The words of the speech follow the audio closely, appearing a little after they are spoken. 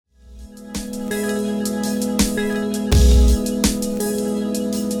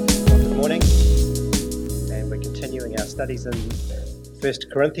studies in 1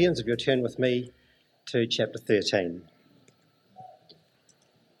 Corinthians, if you'll turn with me to chapter 13.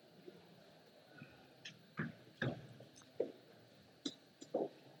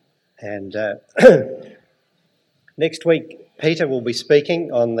 And next week, Peter will be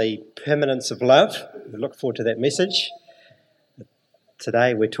speaking on the permanence of love. We look forward to that message.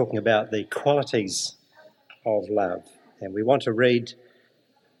 Today, we're talking about the qualities of love. And we want to read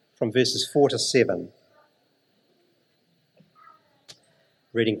from verses 4 to 7.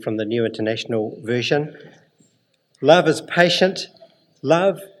 Reading from the New International Version. Love is patient.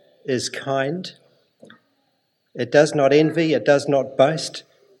 Love is kind. It does not envy. It does not boast.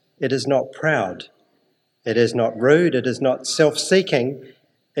 It is not proud. It is not rude. It is not self-seeking.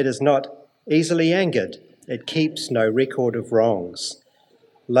 It is not easily angered. It keeps no record of wrongs.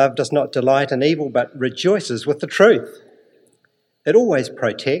 Love does not delight in evil, but rejoices with the truth. It always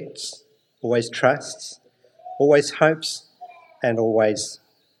protects, always trusts, always hopes, and always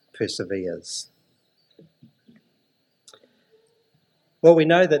perseveres. Well, we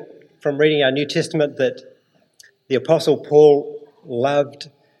know that from reading our New Testament that the Apostle Paul loved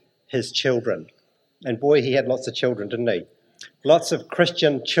his children. And boy, he had lots of children, didn't he? Lots of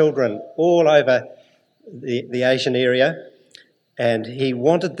Christian children all over the Asian area. And he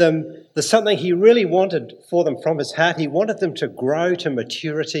wanted them, there's something he really wanted for them from his heart. He wanted them to grow to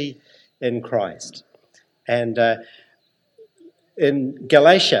maturity in Christ. And in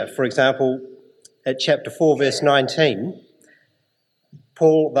Galatia, for example, at chapter 4, verse 19,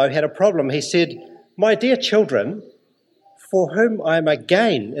 Paul, though, had a problem. He said, "My dear children, for whom I am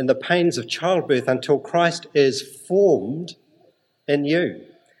again in the pains of childbirth until Christ is formed in you.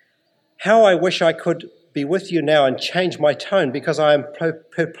 How I wish I could be with you now and change my tone because I am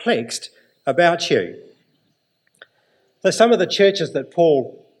perplexed about you." So some of the churches that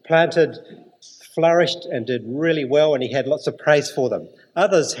Paul planted flourished and did really well, and he had lots of praise for them.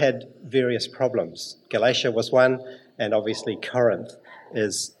 Others had various problems. Galatia was one, and obviously Corinth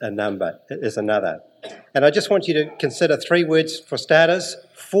is another. And I just want you to consider three words for starters: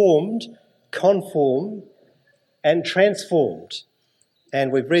 formed, conform, and transformed.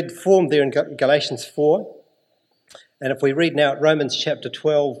 And we've read formed there in Galatians 4. And if we read now at Romans chapter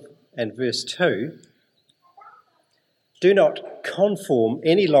 12 and verse 2, "Do not conform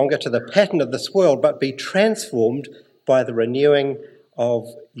any longer to the pattern of this world, but be transformed by the renewing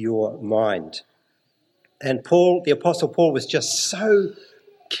of your mind." And Paul, the Apostle Paul, was just so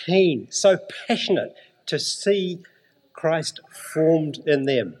keen, so passionate to see Christ formed in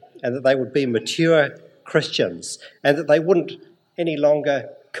them, and that they would be mature Christians, and that they wouldn't any longer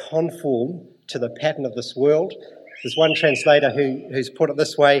conform to the pattern of this world. There's one translator who's put it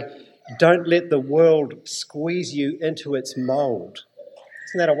this way: "Don't let the world squeeze you into its mould."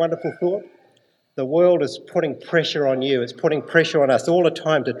 Isn't that a wonderful thought? The world is putting pressure on you. It's putting pressure on us all the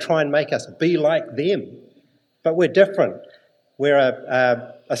time to try and make us be like them. But we're different. We're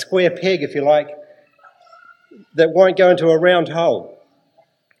a square peg, if you like, that won't go into a round hole.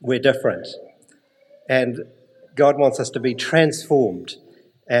 We're different. And God wants us to be transformed.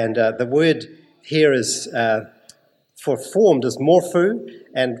 And the word here is for formed is morpho,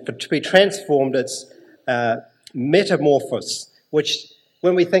 and to be transformed it's metamorphos, which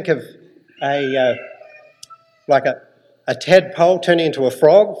when we think of a tadpole turning into a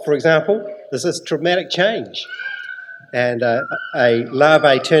frog, for example, there's this dramatic change. And a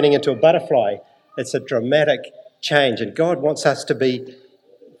larvae turning into a butterfly, it's a dramatic change. And God wants us to be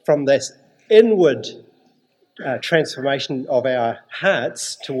from this inward transformation of our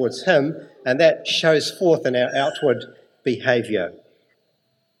hearts towards Him, and that shows forth in our outward behaviour.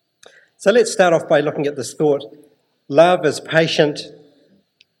 So let's start off by looking at this thought. Love is patient,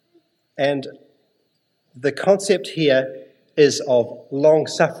 and the concept here is of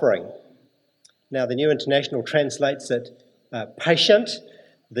long-suffering. Now, the New International translates it patient.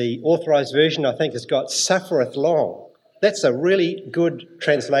 The Authorised Version, I think, has got suffereth long. That's a really good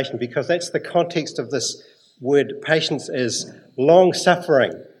translation because that's the context of this word patience, is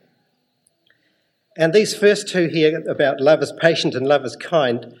long-suffering. And these first two here about love is patient and love is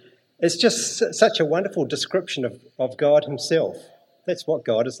kind, it's just such a wonderful description of God Himself. That's what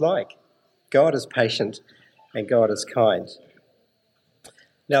God is like. God is patient and God is kind.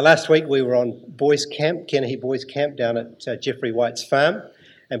 Now, last week we were on Boys Camp, Kenehi Boys Camp down at Jeffrey White's farm.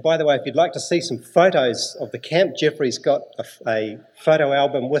 And by the way, if you'd like to see some photos of the camp, Jeffrey's got a photo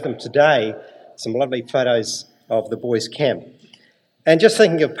album with him today, some lovely photos of the boys' camp. And just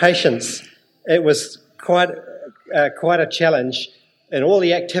thinking of patience, it was quite a challenge. In all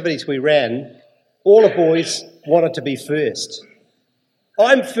the activities we ran, all the boys wanted to be first.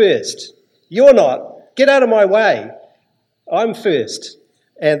 "I'm first. You're not. Get out of my way." I'm first.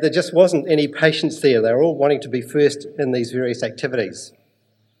 And there just wasn't any patience there. They were all wanting to be first in these various activities.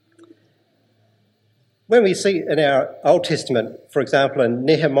 When we see in our Old Testament, for example, in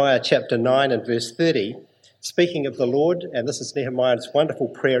Nehemiah chapter 9 and verse 30, speaking of the Lord, and this is Nehemiah's wonderful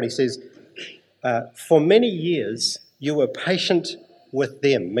prayer, and he says, "For many years you were patient with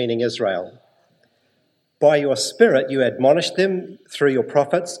them," meaning Israel. "By your spirit you admonished them through your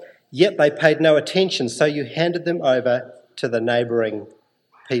prophets, yet they paid no attention, so you handed them over to the neighbouring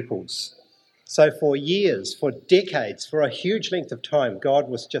peoples." So for years, for decades, for a huge length of time, God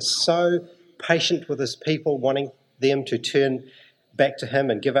was just so patient with his people, wanting them to turn back to him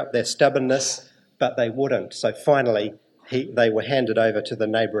and give up their stubbornness, but they wouldn't. So finally, they were handed over to the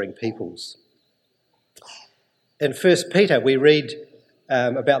neighbouring peoples. In 1 Peter, we read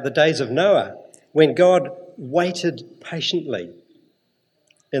about the days of Noah, when God waited patiently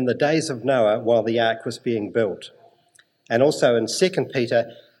in the days of Noah while the ark was being built. And also in 2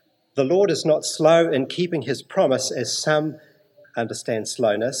 Peter, the Lord is not slow in keeping his promise, as some understand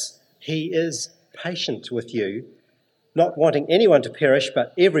slowness. He is patient with you, not wanting anyone to perish,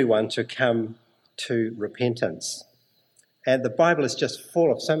 but everyone to come to repentance. And the Bible is just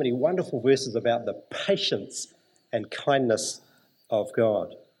full of so many wonderful verses about the patience and kindness of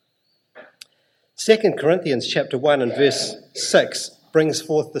God. 2 Corinthians chapter 1 and verse 6 brings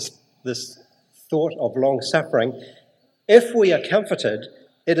forth this thought of long-suffering. "If we are comforted,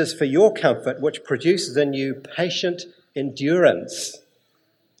 it is for your comfort, which produces in you patient endurance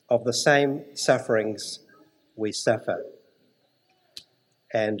of the same sufferings we suffer."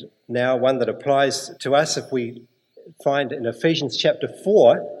 And now one that applies to us, if we find in Ephesians chapter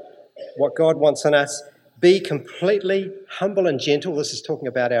 4 what God wants in us: "Be completely humble and gentle." This is talking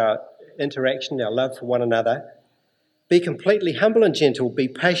about our interaction, our love for one another. "Be completely humble and gentle, be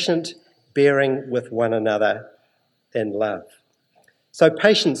patient, bearing with one another in love." So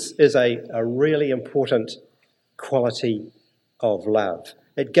patience is a really important quality of love.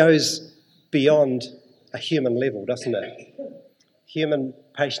 It goes beyond a human level, doesn't it? Human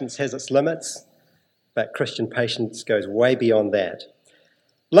patience has its limits, but Christian patience goes way beyond that.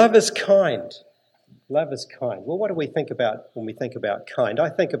 Love is kind. Love is kind. Well, what do we think about when we think about kind? I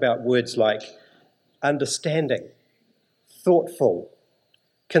think about words like understanding, thoughtful,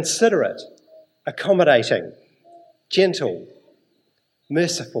 considerate, accommodating, gentle,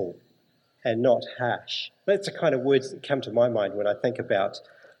 merciful, and not harsh. That's the kind of words that come to my mind when I think about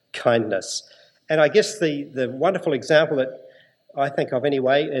kindness. And I guess the wonderful example that I think of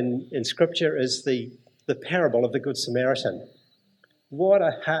anyway in Scripture is the parable of the Good Samaritan. What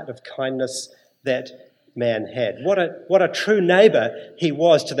a heart of kindness that man had. What a true neighbour he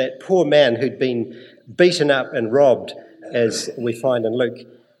was to that poor man who'd been beaten up and robbed, as we find in Luke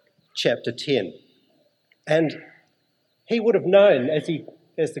chapter 10. And he would have known, as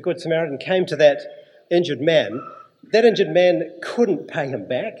the Good Samaritan came to that injured man couldn't pay him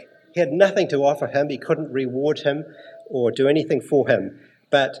back. He had nothing to offer him. He couldn't reward him or do anything for him.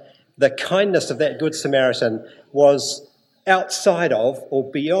 But the kindness of that Good Samaritan was outside of or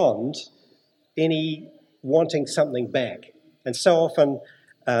beyond any wanting something back. And so often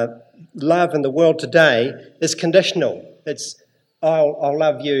love in the world today is conditional. It's, I'll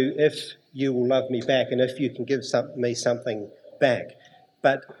love you if you will love me back and if you can give me something back.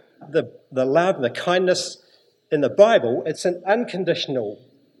 But the love, the kindness in the Bible, it's an unconditional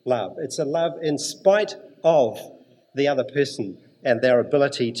love. It's a love in spite of the other person and their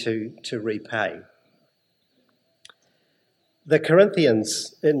ability to repay. The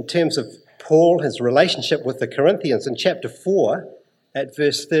Corinthians, in terms of Paul, his relationship with the Corinthians, in chapter 4, at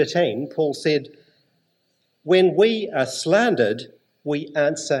verse 13, Paul said, "When we are slandered, we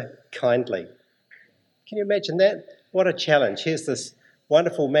answer kindly." Can you imagine that? What a challenge. Here's this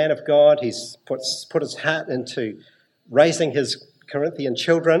wonderful man of God. He's put his heart into raising his Corinthian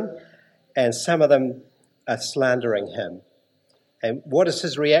children, and some of them are slandering him. And what is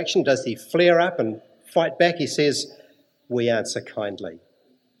his reaction? Does he flare up and fight back? He says, "We answer kindly."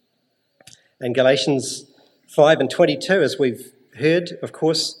 In Galatians 5 and 22, as we've heard, of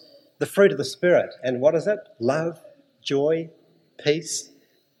course, the fruit of the Spirit. And what is it? Love, joy, peace,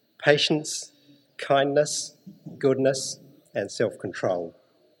 patience, kindness, goodness, and self-control.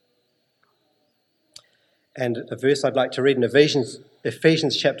 And a verse I'd like to read in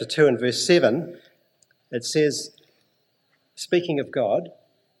Ephesians chapter 2 and verse 7, it says, speaking of God,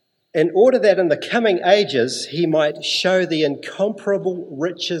 "In order that in the coming ages he might show the incomparable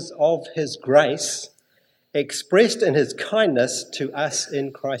riches of his grace, expressed in his kindness to us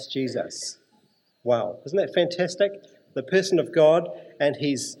in Christ Jesus." Wow, isn't that fantastic? The person of God, and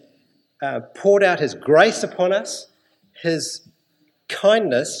he's poured out his grace upon us, his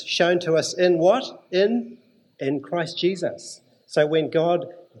kindness shown to us in what? In Christ Jesus. So when God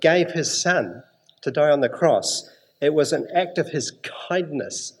gave his son to die on the cross, it was an act of his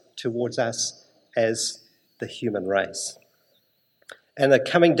kindness towards us as the human race. And the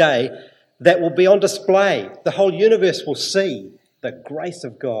coming day, that will be on display. The whole universe will see the grace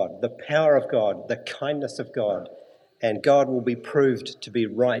of God, the power of God, the kindness of God, and God will be proved to be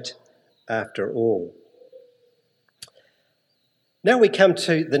right after all. Now we come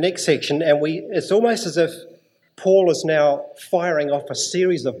to the next section, and it's almost as if Paul is now firing off a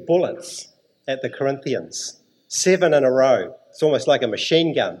series of bullets at the Corinthians, 7 in a row. It's almost like a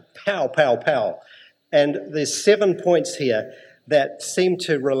machine gun. Pow, pow, pow. And there's 7 points here that seem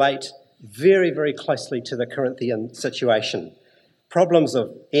to relate very, very closely to the Corinthian situation. Problems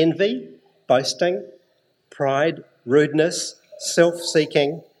of envy, boasting, pride, rudeness,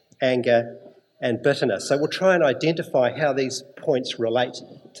 self-seeking, anger, and bitterness. So we'll try and identify how these points relate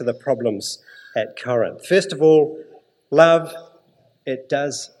to the problems at Corinth. First of all, love, it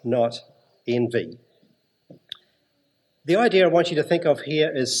does not envy. The idea I want you to think of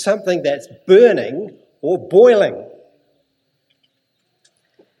here is something that's burning or boiling.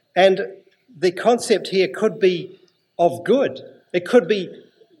 And the concept here could be of good. It could be,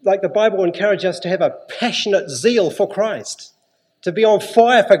 like the Bible encourages us to have a passionate zeal for Christ, to be on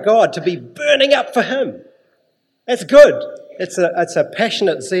fire for God, to be burning up for him. That's good. It's a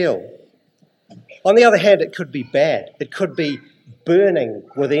passionate zeal. On the other hand, it could be bad. It could be burning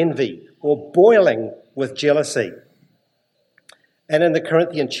with envy or boiling with jealousy. And in the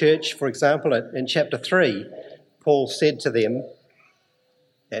Corinthian church, for example, in chapter 3, Paul said to them,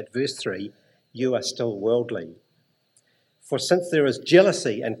 at verse 3, "You are still worldly. For since there is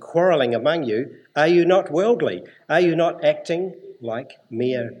jealousy and quarrelling among you, are you not worldly? Are you not acting like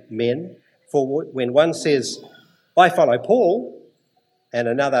mere men? For when one says, 'I follow Paul,' and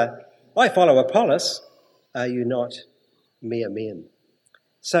another, 'I follow Apollos,' are you not mere men?"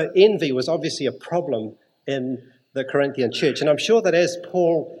 So envy was obviously a problem in the Corinthian church. And I'm sure that as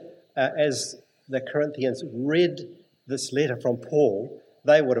the Corinthians read this letter from Paul,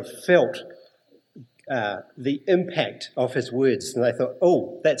 they would have felt the impact of his words. And they thought,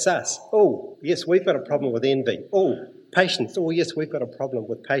 oh, that's us. Oh, yes, we've got a problem with envy. Oh, patience. Oh, yes, we've got a problem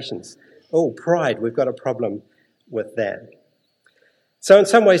with patience. Oh, pride. We've got a problem with that. So in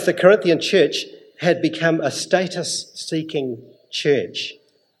some ways, the Corinthian church had become a status-seeking church,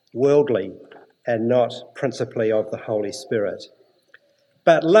 worldly, and not principally of the Holy Spirit.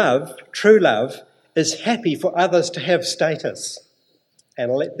 But love, true love, is happy for others to have status,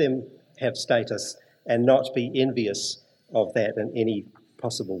 and let them have status and not be envious of that in any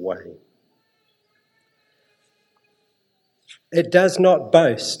possible way. It does not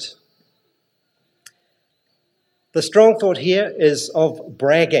boast. The strong thought here is of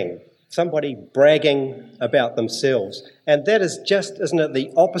bragging, somebody bragging about themselves. And that is just, isn't it,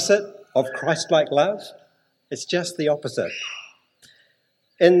 the opposite of Christ-like love? It's just the opposite.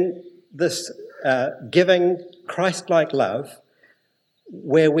 In this giving Christ-like love,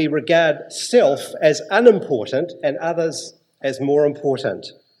 where we regard self as unimportant and others as more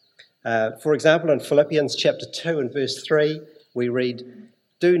important. For example, in Philippians chapter 2 and verse 3, we read,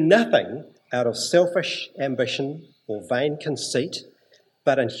 "Do nothing out of selfish ambition or vain conceit,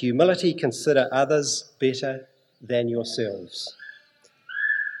 but in humility consider others better than yourselves."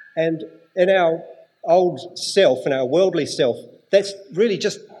 And in our old self, in our worldly self, that's really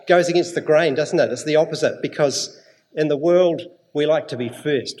just goes against the grain, doesn't it? It's the opposite, because in the world, we like to be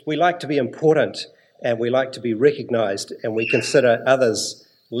first. We like to be important, and we like to be recognised, and we consider others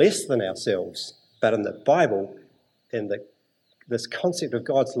less than ourselves. But in the Bible, in this concept of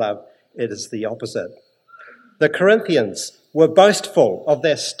God's love, it is the opposite. The Corinthians were boastful of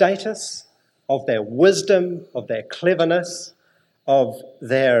their status, of their wisdom, of their cleverness, of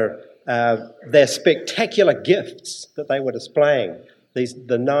their spectacular gifts that they were displaying.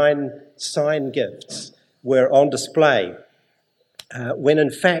 The 9 sign gifts were on display, when in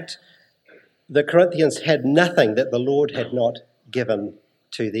fact the Corinthians had nothing that the Lord had not given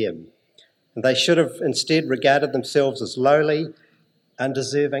to them. And they should have instead regarded themselves as lowly,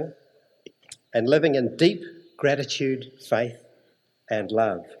 undeserving, and living in deep gratitude, faith, and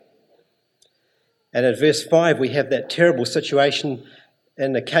love. And in verse 5, we have that terrible situation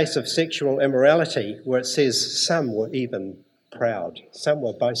in the case of sexual immorality, where it says some were even proud. Some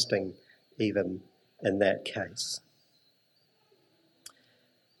were boasting even in that case.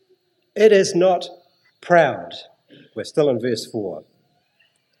 It is not proud. We're still in verse 4.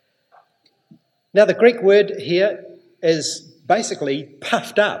 Now, the Greek word here is basically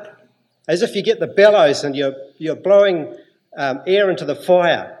puffed up. As if you get the bellows and you're blowing air into the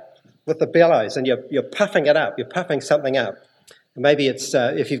fire with the bellows and you're puffing it up, you're puffing something up. Maybe it's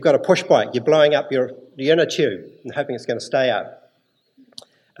if you've got a push bike, you're blowing up the inner tube and hoping it's going to stay up.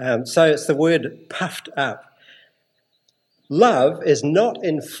 So it's the word puffed up. Love is not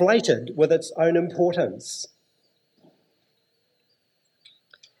inflated with its own importance.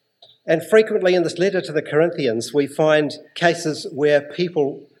 And frequently in this letter to the Corinthians, we find cases where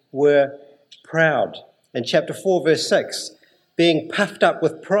people were proud. In chapter 4, verse 6, being puffed up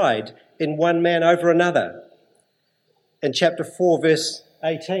with pride in one man over another. In chapter 4, verse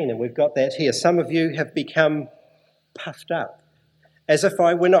 18, and we've got that here, some of you have become puffed up, as if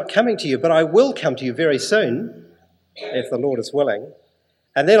I were not coming to you, but I will come to you very soon, if the Lord is willing.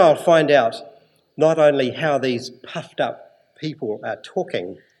 And then I'll find out not only how these puffed up people are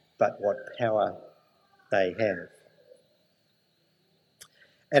talking, but what power they have.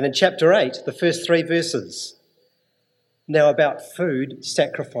 And in chapter 8, the first 3 verses, now about food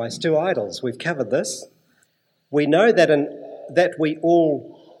sacrificed to idols. We've covered this. We know that we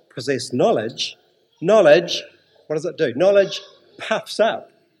all possess knowledge. Knowledge, what does it do? Knowledge puffs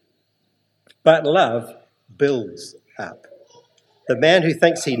up, but love builds up. The man who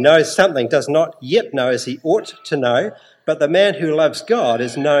thinks he knows something does not yet know as he ought to know, but the man who loves God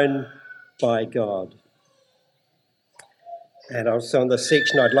is known by God. And also in this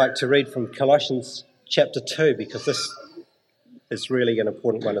section, I'd like to read from Colossians chapter 2, because this is really an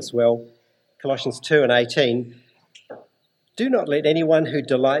important one as well. Colossians 2 and 18. Do not let anyone who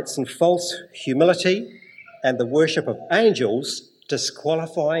delights in false humility and the worship of angels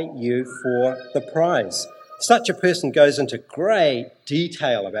disqualify you for the prize. Such a person goes into great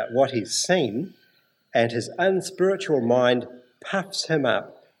detail about what he's seen, and his unspiritual mind puffs him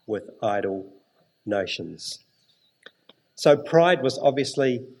up with idle notions. So pride was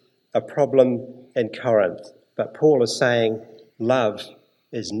obviously a problem in Corinth, but Paul is saying love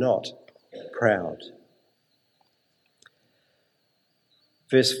is not proud.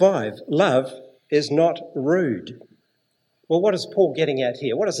 Verse 5, love is not rude. Well, what is Paul getting at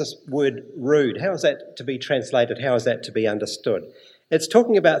here? What is this word rude? How is that to be translated? How is that to be understood? It's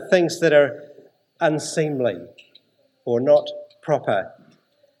talking about things that are unseemly or not proper.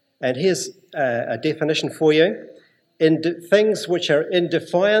 And here's a definition for you. Things which are in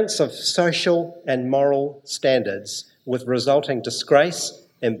defiance of social and moral standards with resulting disgrace,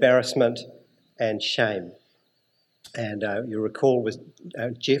 embarrassment and shame. And you recall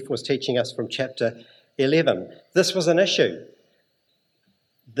Jeff was teaching us from chapter 11. This was an issue.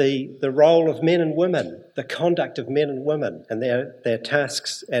 The role of men and women, the conduct of men and women and their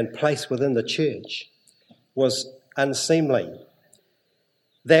tasks and place within the church was unseemly.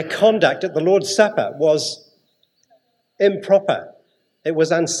 Their conduct at the Lord's Supper was improper. It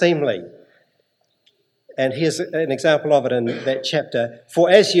was unseemly. And here's an example of it in that chapter. For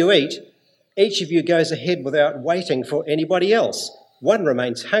as you eat, each of you goes ahead without waiting for anybody else. One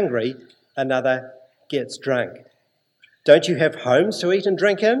remains hungry, another gets drunk. Don't you have homes to eat and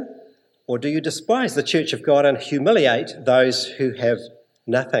drink in? Or do you despise the church of God and humiliate those who have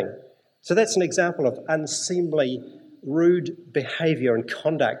nothing? So that's an example of unseemly, rude behaviour and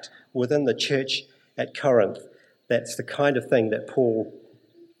conduct within the church at Corinth. That's the kind of thing that Paul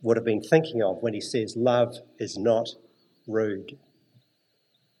would have been thinking of when he says love is not rude.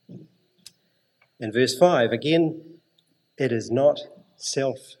 In verse 5, again, it is not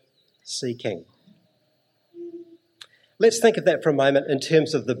self-seeking. Let's think of that for a moment in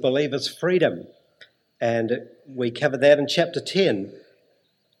terms of the believer's freedom. And we covered that in chapter 10.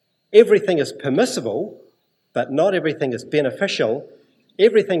 Everything is permissible, but not everything is beneficial.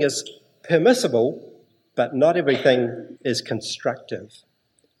 Everything is permissible, but not everything is constructive.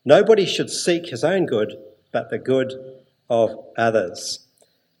 Nobody should seek his own good, but the good of others.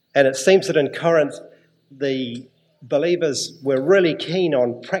 And it seems that in Corinth, the believers were really keen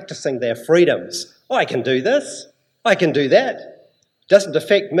on practicing their freedoms. I can do this. I can do that. Doesn't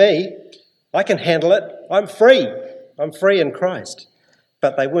affect me. I can handle it. I'm free. I'm free in Christ.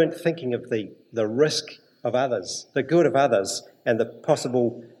 But they weren't thinking of the risk of others, the good of others, and the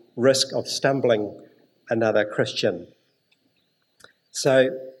possible risk of stumbling another Christian. So,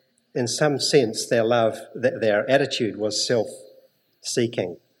 in some sense, their attitude was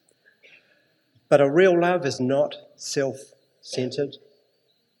self-seeking. But a real love is not self-centered.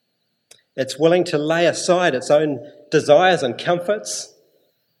 It's willing to lay aside its own desires and comforts,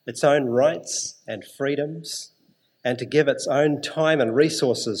 its own rights and freedoms, and to give its own time and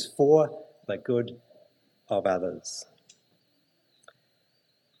resources for the good of others.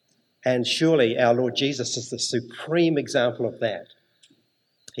 And surely our Lord Jesus is the supreme example of that.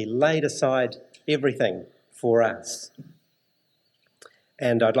 He laid aside everything for us.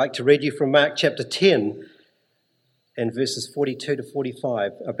 And I'd like to read you from Mark chapter 10 and verses 42 to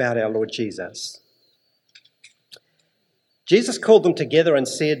 45 about our Lord Jesus. Jesus called them together and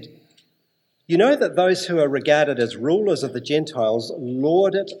said, "You know that those who are regarded as rulers of the Gentiles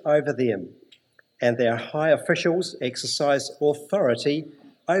lord it over them, and their high officials exercise authority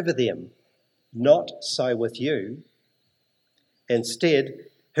over them. Not so with you. Instead,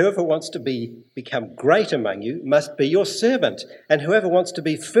 whoever wants to become great among you must be your servant, and whoever wants to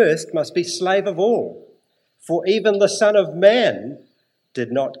be first must be slave of all. For even the Son of Man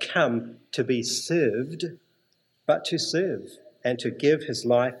did not come to be served, but to serve, and to give his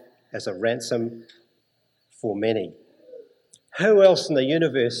life as a ransom for many." Who else in the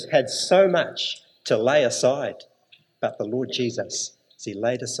universe had so much to lay aside but the Lord Jesus, as he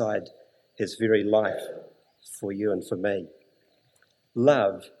laid aside his very life for you and for me?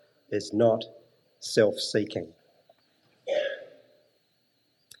 Love is not self-seeking.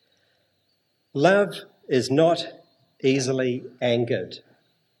 Love is not easily angered.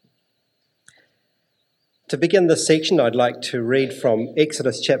 To begin this section, I'd like to read from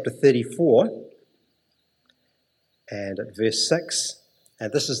Exodus chapter 34 and at verse 6.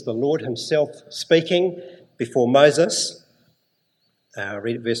 And this is the Lord himself speaking before Moses.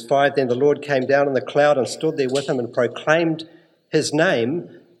 Read at verse 5. Then the Lord came down in the cloud and stood there with him and proclaimed his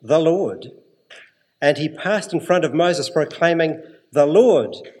name, the Lord. And he passed in front of Moses, proclaiming, the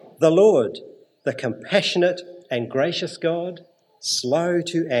Lord, the compassionate and gracious God, slow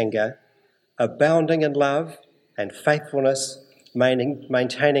to anger, abounding in love and faithfulness,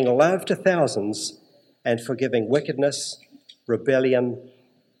 maintaining love to thousands, and forgiving wickedness, rebellion,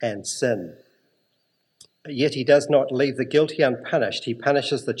 and sin. Yet he does not leave the guilty unpunished. He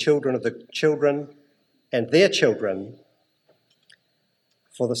punishes the children of the children and their children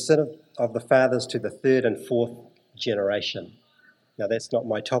for the sin of the fathers to the third and fourth generation. Now, that's not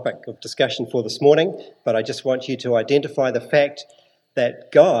my topic of discussion for this morning, but I just want you to identify the fact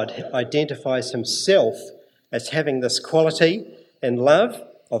that God identifies himself as having this quality in love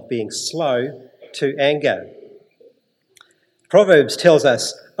of being slow to anger. Proverbs tells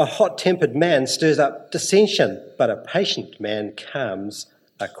us, a hot-tempered man stirs up dissension, but a patient man calms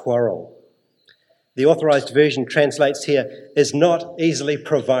a quarrel. The Authorised Version translates here, is not easily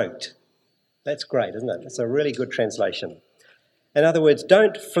provoked. That's great, isn't it? It's a really good translation. In other words,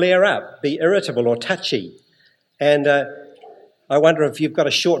 don't flare up, be irritable or touchy. And I wonder if you've got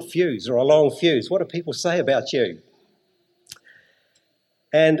a short fuse or a long fuse. What do people say about you?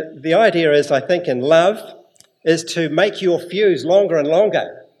 And the idea is, I think, in love, is to make your fuse longer and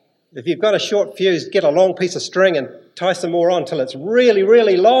longer. If you've got a short fuse, get a long piece of string and tie some more on till it's really,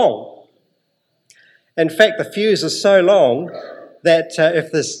 really long. In fact, the fuse is so long that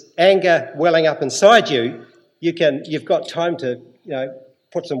if there's anger welling up inside you, you've got time to,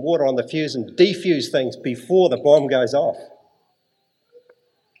 put some water on the fuse and defuse things before the bomb goes off.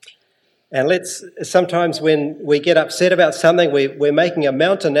 And sometimes when we get upset about something, we're making a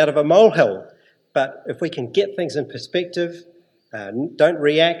mountain out of a molehill. But if we can get things in perspective, don't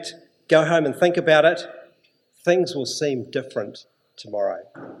react, go home and think about it, things will seem different tomorrow.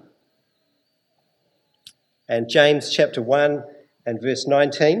 And James chapter 1 and verse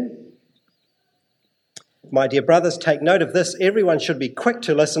 19. My dear brothers, take note of this. Everyone should be quick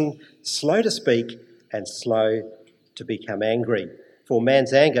to listen, slow to speak, and slow to become angry. For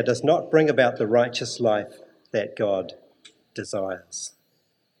man's anger does not bring about the righteous life that God desires.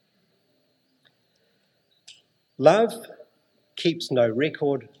 Love keeps no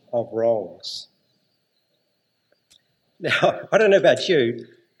record of wrongs. Now, I don't know about you,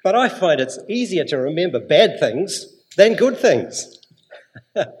 but I find it's easier to remember bad things than good things.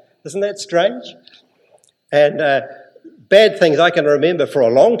 Isn't that strange? And bad things I can remember for a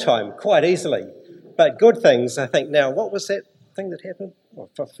long time, quite easily. But good things, I think, now, what was that thing that happened? Oh,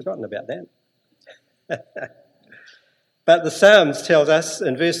 I've forgotten about that. But the Psalms tells us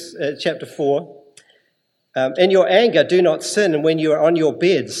in chapter 4, in your anger do not sin, and when you are on your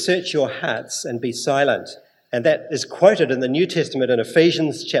beds, search your hearts and be silent. And that is quoted in the New Testament in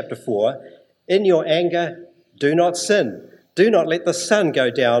Ephesians chapter 4. In your anger, do not sin. Do not let the sun go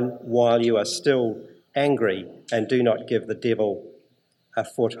down while you are still angry, and do not give the devil a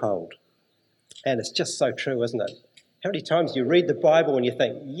foothold. And it's just so true, isn't it? How many times you read the Bible and you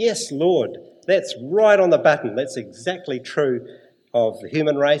think, yes, Lord, that's right on the button. That's exactly true of the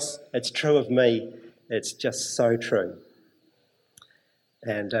human race. It's true of me. It's just so true.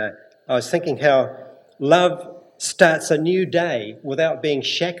 And I was thinking how love starts a new day without being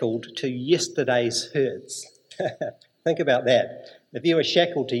shackled to yesterday's hurts. Think about that. If you were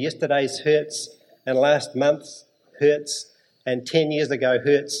shackled to yesterday's hurts and last month's hurts and 10 years ago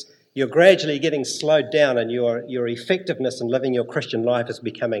hurts, you're gradually getting slowed down, and your effectiveness in living your Christian life is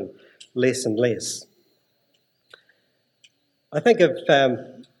becoming less and less. I think of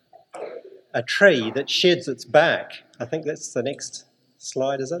a tree that sheds its bark. I think that's the next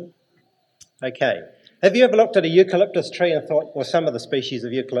slide, is it? Okay. Have you ever looked at a eucalyptus tree and thought, well, some of the species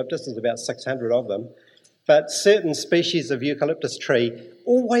of eucalyptus, there's about 600 of them, but certain species of eucalyptus tree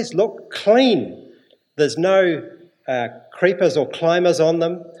always look clean. There's no creepers or climbers on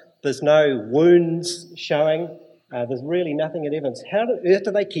them. There's no wounds showing. There's really nothing in evidence. How on earth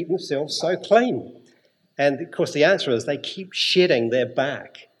do they keep themselves so clean? And, of course, the answer is they keep shedding their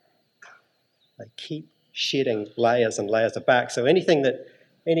bark. They keep shedding layers and layers of bark. So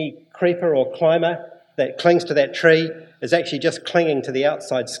any creeper or climber that clings to that tree is actually just clinging to the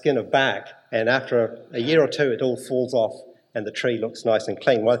outside skin of bark, and after a year or two it all falls off and the tree looks nice and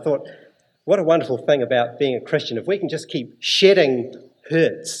clean. Well, I thought, what a wonderful thing about being a Christian. If we can just keep shedding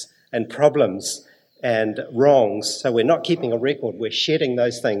hurts and problems and wrongs, so we're not keeping a record, we're shedding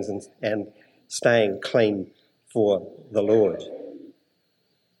those things and staying clean for the Lord.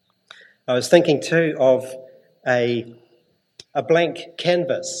 I was thinking too of a blank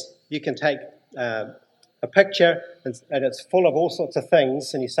canvas. You can take a picture and it's full of all sorts of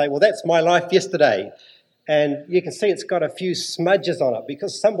things, and you say, well, that's my life yesterday. And you can see it's got a few smudges on it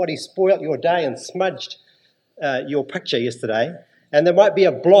because somebody spoilt your day and smudged your picture yesterday. And there might be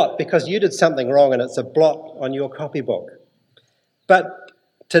a blot because you did something wrong and it's a blot on your copybook. But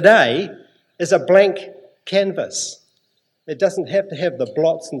today is a blank canvas. It doesn't have to have the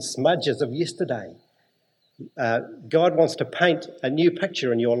blots and smudges of yesterday. God wants to paint a new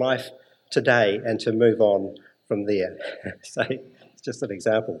picture in your life today and to move on from there. So it's just an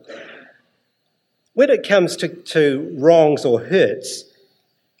example. When it comes to wrongs or hurts,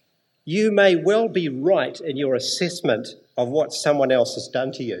 you may well be right in your assessment of what someone else has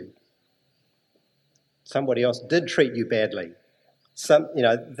done to you. Somebody else did treat you badly.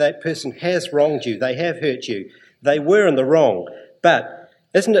 That person has wronged you. They have hurt you. They were in the wrong. But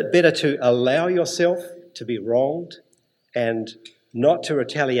isn't it better to allow yourself to be wronged and not to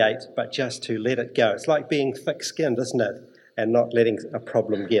retaliate, but just to let it go? It's like being thick-skinned, isn't it? And not letting a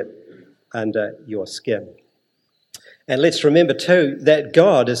problem get under your skin. And let's remember too that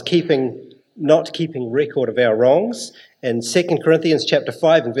God is not keeping record of our wrongs. In 2 Corinthians chapter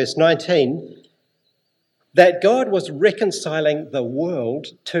 5 and verse 19, that God was reconciling the world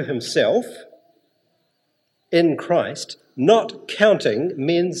to himself in Christ, not counting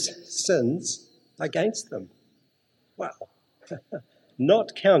men's sins against them. Wow.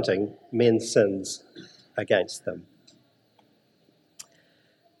 Not counting men's sins against them.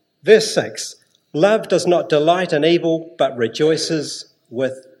 Verse 6, love does not delight in evil, but rejoices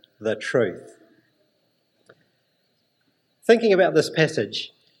with the truth. Thinking about this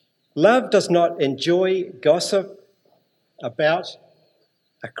passage, love does not enjoy gossip about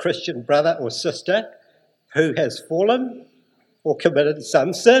a Christian brother or sister who has fallen or committed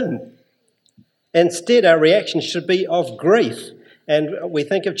some sin. Instead, our reaction should be of grief. And we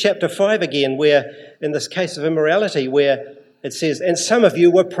think of chapter 5 again, where in this case of immorality, where it says, and some of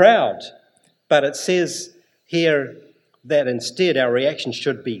you were proud. But it says here that instead our reaction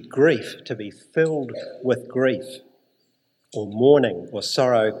should be grief, to be filled with grief, or mourning, or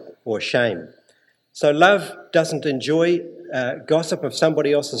sorrow, or shame. So love doesn't enjoy gossip of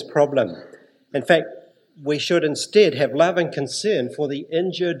somebody else's problem. In fact, we should instead have love and concern for the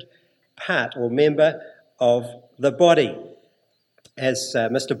injured part or member of the body. As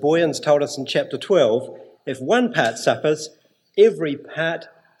Mr. Boyens told us in chapter 12, if one part suffers, every part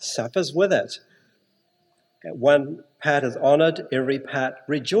suffers with it. One part is honoured, every part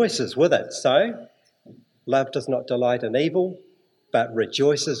rejoices with it. So, love does not delight in evil, but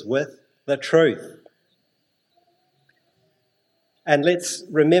rejoices with the truth. And let's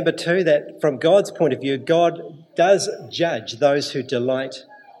remember too that from God's point of view, God does judge those who delight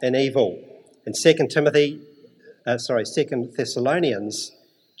in evil. In 2 Thessalonians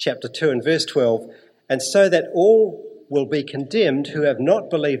chapter 2 and verse 12, and so that all will be condemned who have not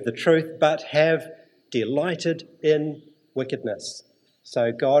believed the truth, but have delighted in wickedness.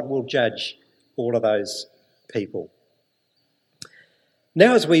 So God will judge all of those people.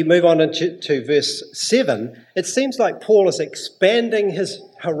 Now as we move on to verse 7, it seems like Paul is expanding his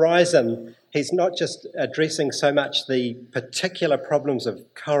horizon. He's not just addressing so much the particular problems of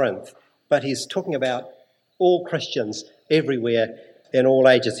Corinth, but he's talking about all Christians everywhere in all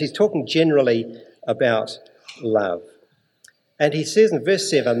ages. He's talking generally about love. And he says in verse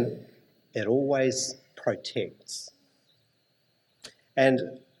 7, it always protects.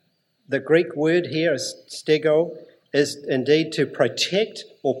 And the Greek word here is stego, is indeed to protect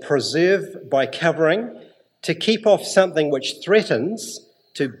or preserve by covering, to keep off something which threatens,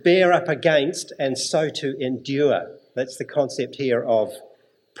 to bear up against, and so to endure. That's the concept here of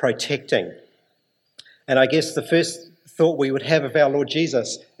protecting. And I guess the first thought we would have of our Lord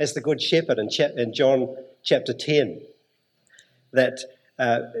Jesus as the Good Shepherd in John chapter 10, that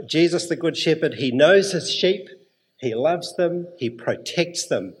Jesus, the Good Shepherd, he knows his sheep, he loves them, he protects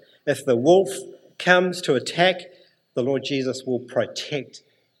them. If the wolf comes to attack, the Lord Jesus will protect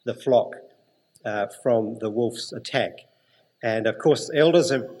the flock from the wolf's attack. And of course,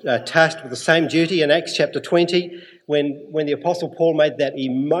 elders are tasked with the same duty in Acts chapter 20, when the Apostle Paul made that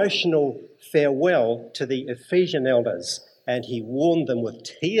emotional farewell to the Ephesian elders, and he warned them with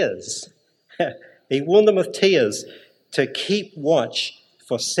tears. He warned them with tears to keep watch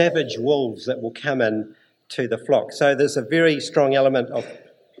for savage wolves that will come in to the flock. So there's a very strong element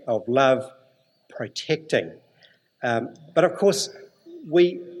of love protecting. But of course,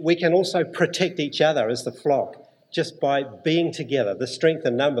 we can also protect each other as the flock just by being together. There's strength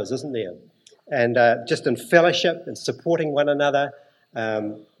in numbers, isn't there? And just in fellowship and supporting one another,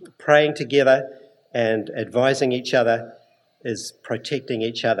 praying together and advising each other is protecting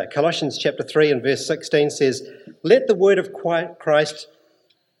each other. Colossians chapter 3 and verse 16 says, "Let the word of Christ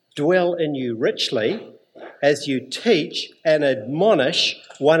dwell in you richly as you teach and admonish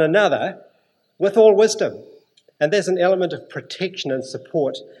one another with all wisdom." And there's an element of protection and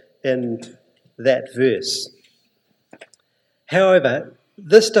support in that verse. However,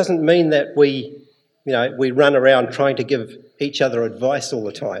 this doesn't mean that we run around trying to give each other advice all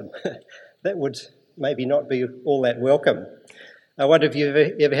the time. That would maybe not be all that welcome. I wonder if you've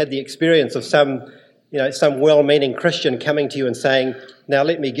ever had the experience of some well-meaning Christian coming to you and saying, "Now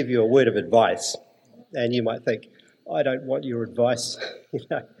let me give you a word of advice." And you might think, "I don't want your advice."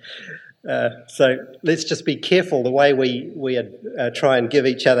 So let's just be careful the way we try and give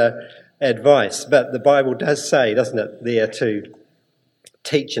each other advice. But the Bible does say, doesn't it, there to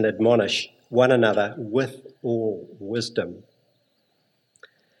teach and admonish one another with all wisdom.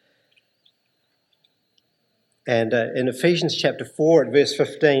 And in Ephesians chapter 4 at verse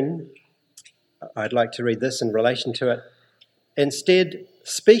 15, I'd like to read this in relation to it. "Instead,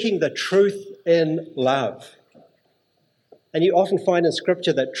 speaking the truth in love." And you often find in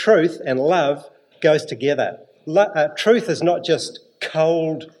Scripture that truth and love goes together. Truth is not just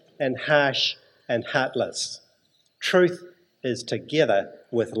cold and harsh and heartless. Truth is together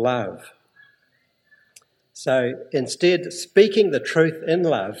with love. So instead, speaking the truth in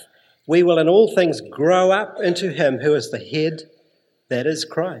love, we will in all things grow up into him who is the head, that is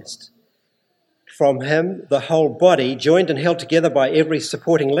Christ. From him, the whole body, joined and held together by every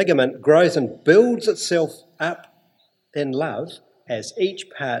supporting ligament, grows and builds itself up in love as each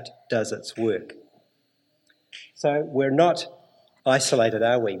part does its work. So we're not isolated,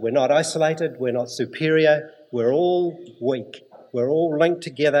 are we? We're not isolated, we're not superior, we're all weak. We're all linked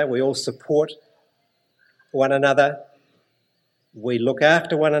together, we all support one another, we look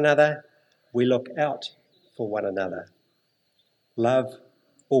after one another, we look out for one another. Love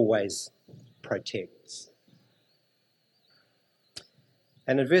always protects.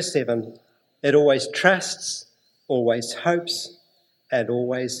 And in verse 7, it always trusts, always hopes, and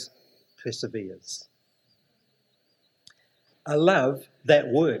always perseveres. A love that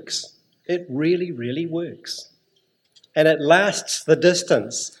works. It really, really works. And it lasts the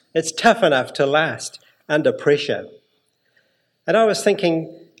distance. It's tough enough to last under pressure. And I was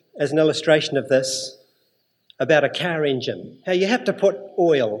thinking, as an illustration of this, about a car engine. How you have to put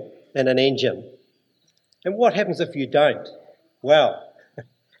oil in an engine. And what happens if you don't? Well,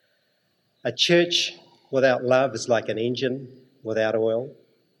 a church without love is like an engine without oil.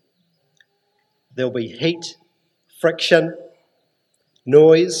 There'll be heat, friction,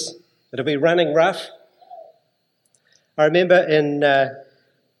 noise. It'll be running rough. I remember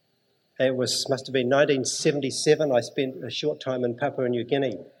must have been 1977, I spent a short time in Papua New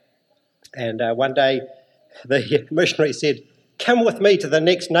Guinea. And one day the missionary said, "Come with me to the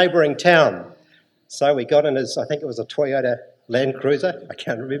next neighbouring town." So we got in I think it was a Toyota Land Cruiser, I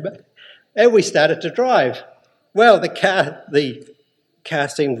can't remember. And we started to drive. Well, the car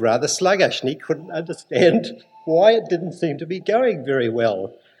seemed rather sluggish and he couldn't understand why it didn't seem to be going very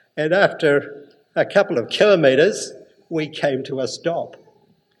well. And after a couple of kilometres, we came to a stop.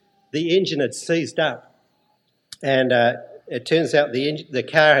 The engine had seized up, and it turns out the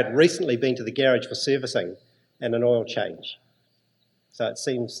car had recently been to the garage for servicing and an oil change. So it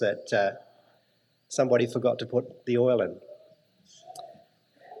seems that somebody forgot to put the oil in.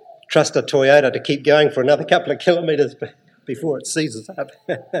 Trust a Toyota to keep going for another couple of kilometres before it seizes up.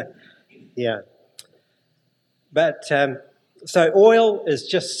 Yeah. But so oil is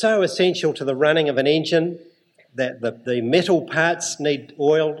just so essential to the running of an engine that the metal parts need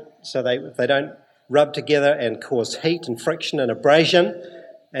oil so they don't rub together and cause heat and friction and abrasion.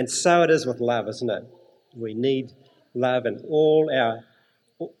 And so it is with love, isn't it? We need love in all our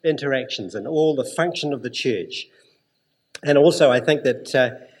interactions and all the function of the church. And also I think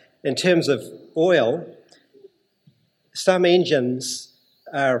that in terms of oil, some engines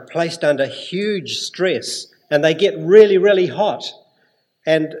are placed under huge stress and they get really, really hot.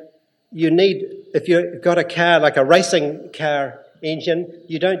 And you need, if you've got a car like a racing car engine,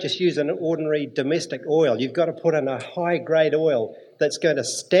 you don't just use an ordinary domestic oil. You've got to put in a high-grade oil that's going to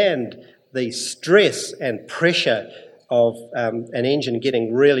stand the stress and pressure of an engine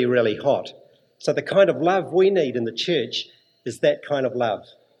getting really, really hot. So the kind of love we need in the church is that kind of love,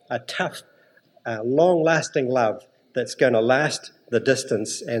 a tough, long-lasting love that's going to last the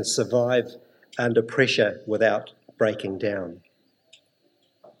distance and survive under pressure without breaking down.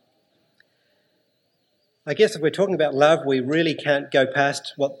 I guess if we're talking about love, we really can't go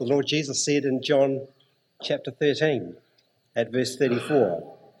past what the Lord Jesus said in John chapter 13 at verse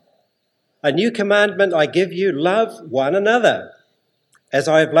 34. A new commandment I give you, love one another. As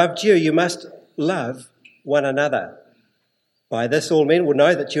I have loved you, you must love one another. By this all men will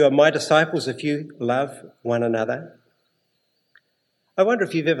know that you are my disciples if you love one another. I wonder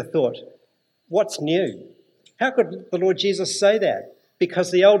if you've ever thought, what's new? How could the Lord Jesus say that?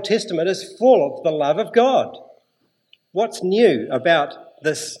 Because the Old Testament is full of the love of God. What's new about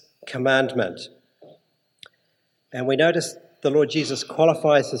this commandment? And we notice the Lord Jesus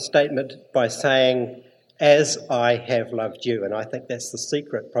qualifies his statement by saying, as I have loved you. And I think that's the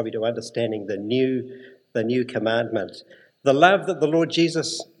secret probably to understanding the new commandment. The love that the Lord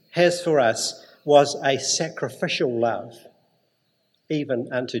Jesus has for us was a sacrificial love,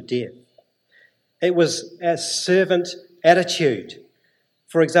 even unto death. It was a servant attitude.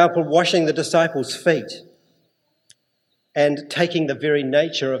 For example, washing the disciples' feet and taking the very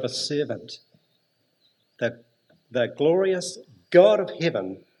nature of a servant. The glorious God of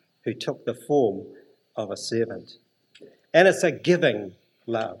heaven who took the form of a servant. And it's a giving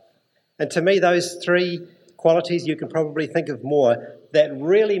love. And to me, those three qualities, you can probably think of more, that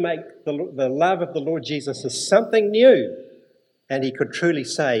really make the love of the Lord Jesus is something new. And he could truly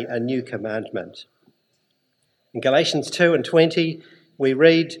say a new commandment. In Galatians 2:20, we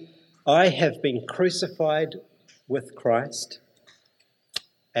read, I have been crucified with Christ,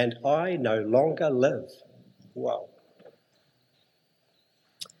 and I no longer live. Wow.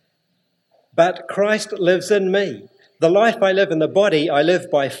 But Christ lives in me. The life I live in the body, I live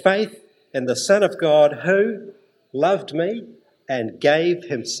by faith in the Son of God who loved me and gave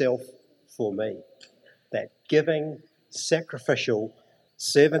himself for me. That giving, sacrificial,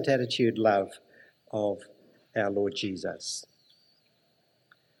 servant attitude love of our Lord Jesus.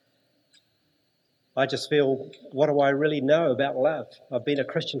 I just feel, what do I really know about love? I've been a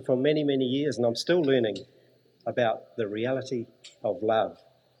Christian for many, many years and I'm still learning about the reality of love.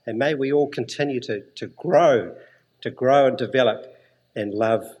 And may we all continue to grow and develop in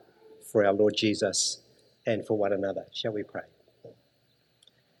love for our Lord Jesus and for one another. Shall we pray?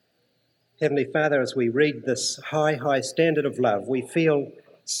 Heavenly Father, as we read this high, high standard of love, we feel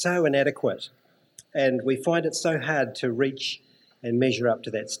so inadequate and we find it so hard to reach and measure up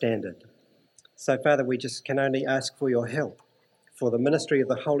to that standard. So, Father, we just can only ask for your help, for the ministry of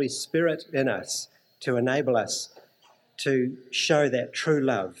the Holy Spirit in us to enable us to show that true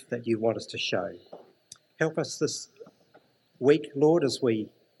love that you want us to show. Help us this week, Lord, as we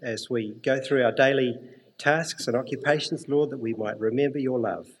go through our daily tasks and occupations, Lord, that we might remember your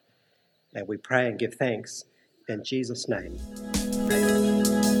love. And we pray and give thanks in Jesus' name.